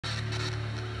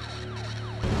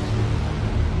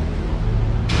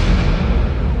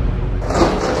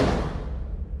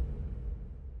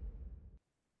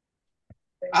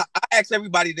ask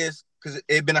everybody this because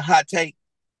it's been a hot take.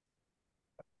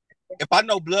 If I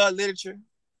know blood literature,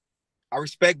 I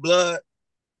respect blood,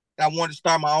 and I want to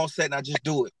start my own set, and I just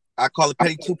do it. I call it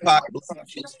Petty Tupac.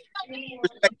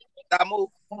 Respect that move.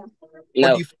 Or do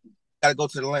No. you gotta go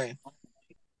to the land?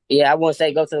 Yeah, I wouldn't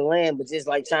say go to the land, but just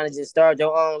like trying to just start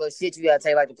your own little shit, you gotta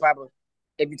take like the proper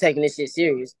if you're taking this shit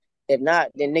serious. If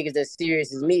not, then niggas that's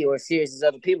serious as me or serious as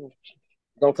other people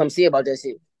gonna come see about that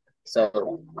shit.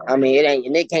 So I mean it ain't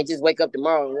and they can't just wake up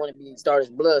tomorrow and want to be start as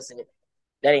blood center.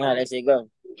 That ain't how that shit go.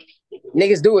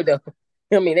 Niggas do it though.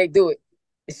 I mean they do it.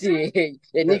 Shit.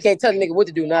 And you can't tell a nigga what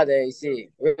to do nowadays,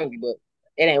 shit. Really, but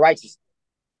it ain't righteous.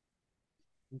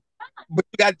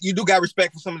 But you do got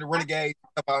respect for some of the renegades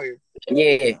stuff out here.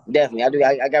 Yeah, definitely. I do.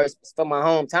 I got respect for my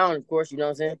hometown, of course. You know what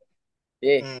I'm saying?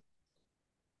 Yeah.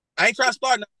 I ain't trying to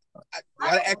start.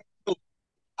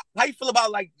 How you feel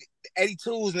about like the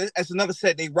 82s? And that's another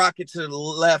set. They rock it to the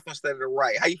left instead of the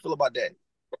right. How you feel about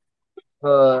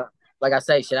that? Like I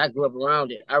say, shit. I grew up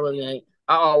around it. I really ain't.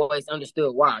 I always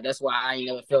understood why. That's why I ain't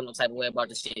never felt no type of way about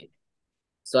the shit.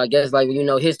 So I guess like when you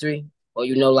know history or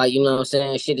you know like you know what I'm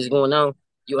saying, shit is going on,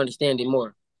 you understand it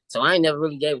more. So I ain't never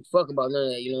really gave a fuck about none of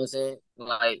that. You know what I'm saying?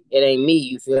 Like it ain't me.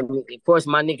 You feel me? Of course,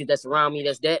 my niggas that's around me,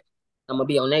 that's that. I'm gonna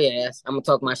be on their ass. I'm gonna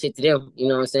talk my shit to them. You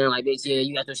know what I'm saying? Like, bitch, yeah,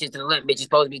 you got your shit to the left, bitch. You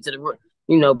supposed to be to the right.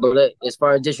 You know, but as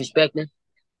far as disrespecting,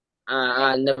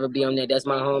 I never be on that. That's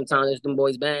my hometown. There's them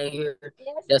boys bang here.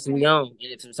 That's what we on. And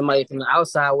if somebody from the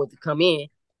outside were to come in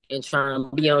and try and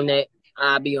be on that,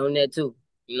 I'll be on that too.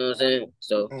 You know what I'm saying?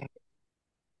 So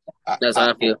that's how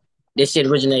I feel. This shit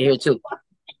originated here too.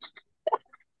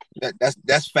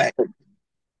 That's fact.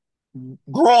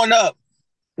 Growing up,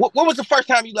 what was the first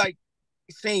time you like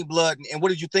seen blood, and what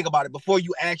did you think about it before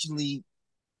you actually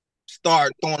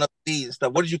start throwing up these and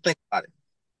stuff? What did you think about it?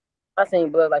 I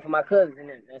seen blood like for my cousins and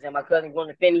them. You know what I'm saying? My cousin going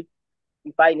to Finney,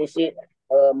 he fighting and shit.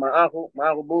 My uncle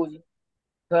Bougie,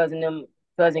 cousin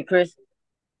Chris,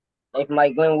 they from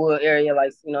like Glenwood area,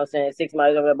 like you know what I'm saying, 6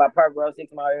 miles over there by Park Road,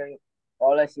 6 mile area,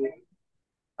 all that shit.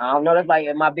 I don't know, that's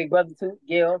like my big brother too,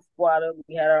 Gil, squad up,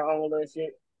 we had our own little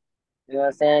shit. You know what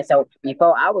I'm saying? So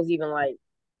before I was even like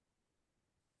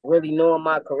really knowing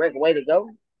my correct way to go,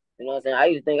 you know what I'm saying? I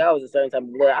used to think I was a certain type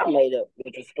of blood. I made up,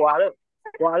 which was squad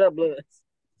up blood.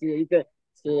 Yeah, you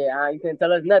couldn't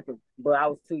tell us nothing. But I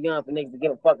was too young for niggas to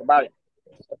give a fuck about it.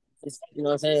 Just, you know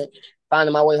what I'm saying?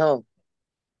 Finding my way home.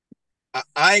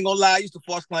 I ain't gonna lie, I used to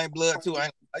false claim blood too.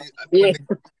 Yeah.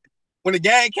 When the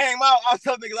gang came out, I was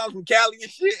telling niggas I was from Cali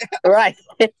and shit. Right.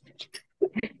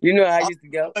 You know how I used to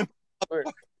go.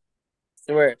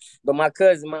 Swear. But my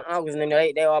cousins, my uncles, and them,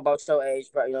 they all about your age,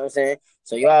 you know what I'm saying?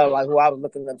 So y'all like who I was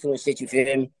looking up to and shit, you feel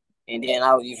me? And then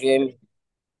you feel me?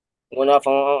 Went off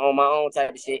on my own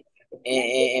type of shit.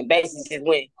 And basically just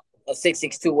went a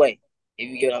 6'2" way. If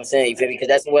you get what I'm saying, you feel me? Because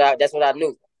that's what I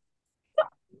knew.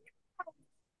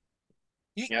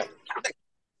 You, yeah.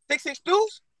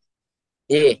 6'2"s?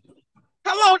 Yeah.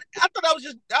 How long? I thought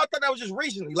that was just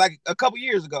recently, like a couple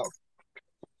years ago.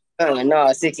 No,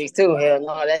 6'2". Hell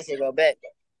no, that shit go back.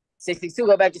 6'2"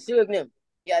 go back to Suge and them.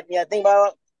 Yeah, think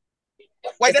about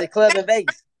Wait, it's a club in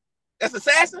Vegas. That's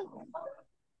Assassin?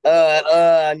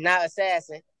 Not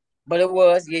Assassin, but it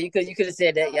was. Yeah, you could have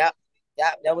said that. Yep,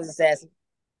 that was Assassin.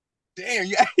 Damn,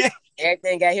 yeah.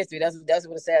 Everything got history. That's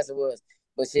what Assassin was.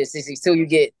 But shit, 6'2", you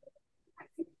get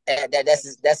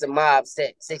that's a mob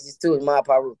set. 6'2" is mob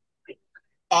Piru.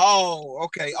 Oh,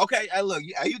 okay. Hey, look,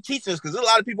 you teach us because there's a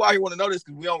lot of people out here want to know this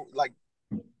because we don't like.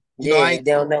 They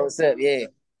don't know what's up. Yeah.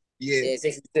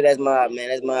 62. That's mob, man.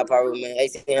 That's mob Piru, man.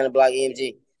 1800 block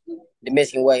EMG, the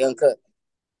Michigan way, uncut.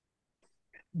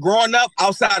 Growing up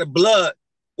outside of blood,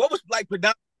 what was like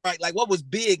predominant? Right, like what was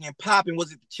big and popping?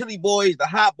 Was it the Chili Boys, the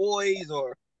Hot Boys,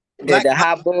 or the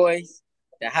Hot Boys?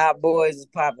 The Hot Boys is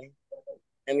popping.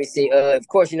 Let me see. Of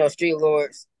course, you know Street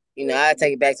Lords. You know, I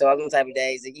take it back to all them type of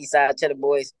days. The East Side Cheddar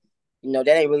Boys. You know,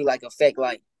 that ain't really like affect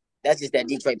like that's just that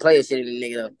Detroit player shit in the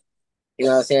nigga though. You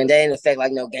know what I'm saying? That ain't affect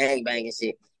like no gang banging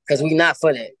shit. Cause we not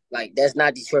for that. Like that's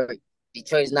not Detroit.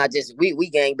 Detroit is not just we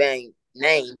gang bang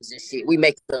names and shit. We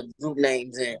make up group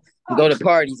names and go to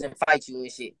parties and fight you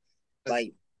and shit.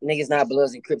 Like niggas not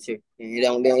Bloods and Crips here. It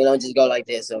don't just go like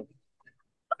that. So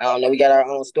I don't know. We got our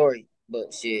own story,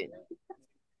 but shit.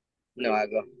 No, I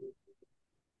go.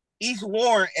 East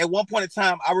Warren, at one point in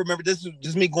time, I remember this is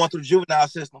just me going through the juvenile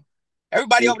system.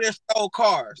 Everybody over there stole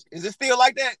cars. Is it still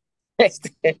like that?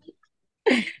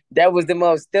 That was the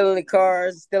most stealing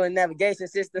cars, stealing navigation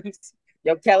systems.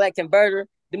 Your Cadillac converter,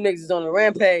 them niggas was on a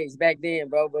rampage back then,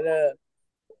 bro. But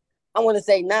I want to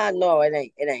say no, it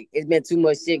ain't. It's been too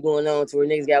much shit going on to where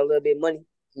niggas got a little bit of money.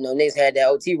 You know, niggas had that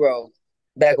OT roll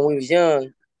back when we was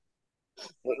young.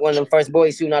 One of them first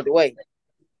boys shooting out the way.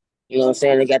 You know what I'm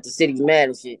saying? They got the cities mad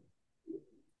and shit.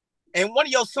 And one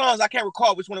of your songs, I can't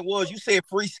recall which one it was. You said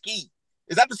Free Skeet.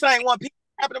 Is that the same one people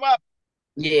rapping about?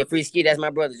 Yeah, Free Skeet, that's my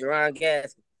brother, Jerron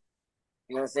Gas.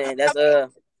 You know what I'm saying? That's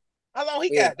How long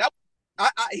he yeah. got?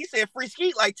 He said Free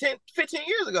Skeet like 10, 15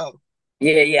 years ago.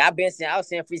 Yeah. I was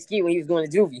saying Free Skeet when he was going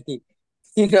to juvie.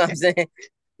 You know what I'm saying?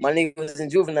 My nigga was in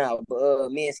juvenile, but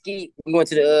me and Skeet, we went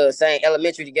to the same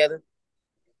elementary together.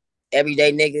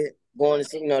 Everyday nigga going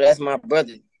to, that's my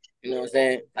brother. You know what I'm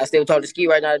saying? I still talk to Skeet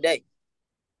right now today.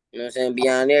 You know what I'm saying?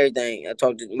 Beyond everything, I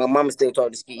talk to my mama. Still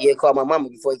talk to Skeet. He called my mama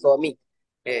before he called me.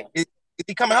 Yeah, Is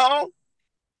he coming home?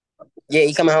 yeah,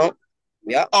 he coming home.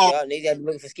 Yeah, Oh, yeah. Niggas got to be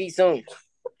looking for Skeet soon.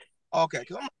 okay.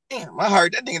 Cause damn, I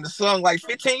heard that nigga in the song like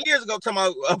 15 years ago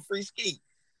talking about Free Skeet.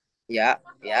 Yeah.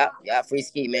 Free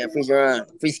Skeet, man. Free Jerron.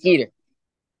 Free Skeeter.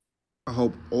 I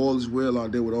hope all is well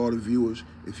out there with all the viewers.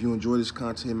 If you enjoy this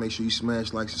content, make sure you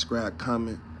smash like, subscribe,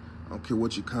 comment. I don't care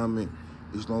what you comment,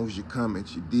 as long as you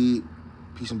comment. You did.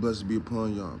 Peace and blessings be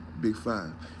upon y'all. Big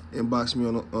 5. Inbox me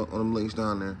on them links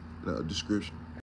down there in the description.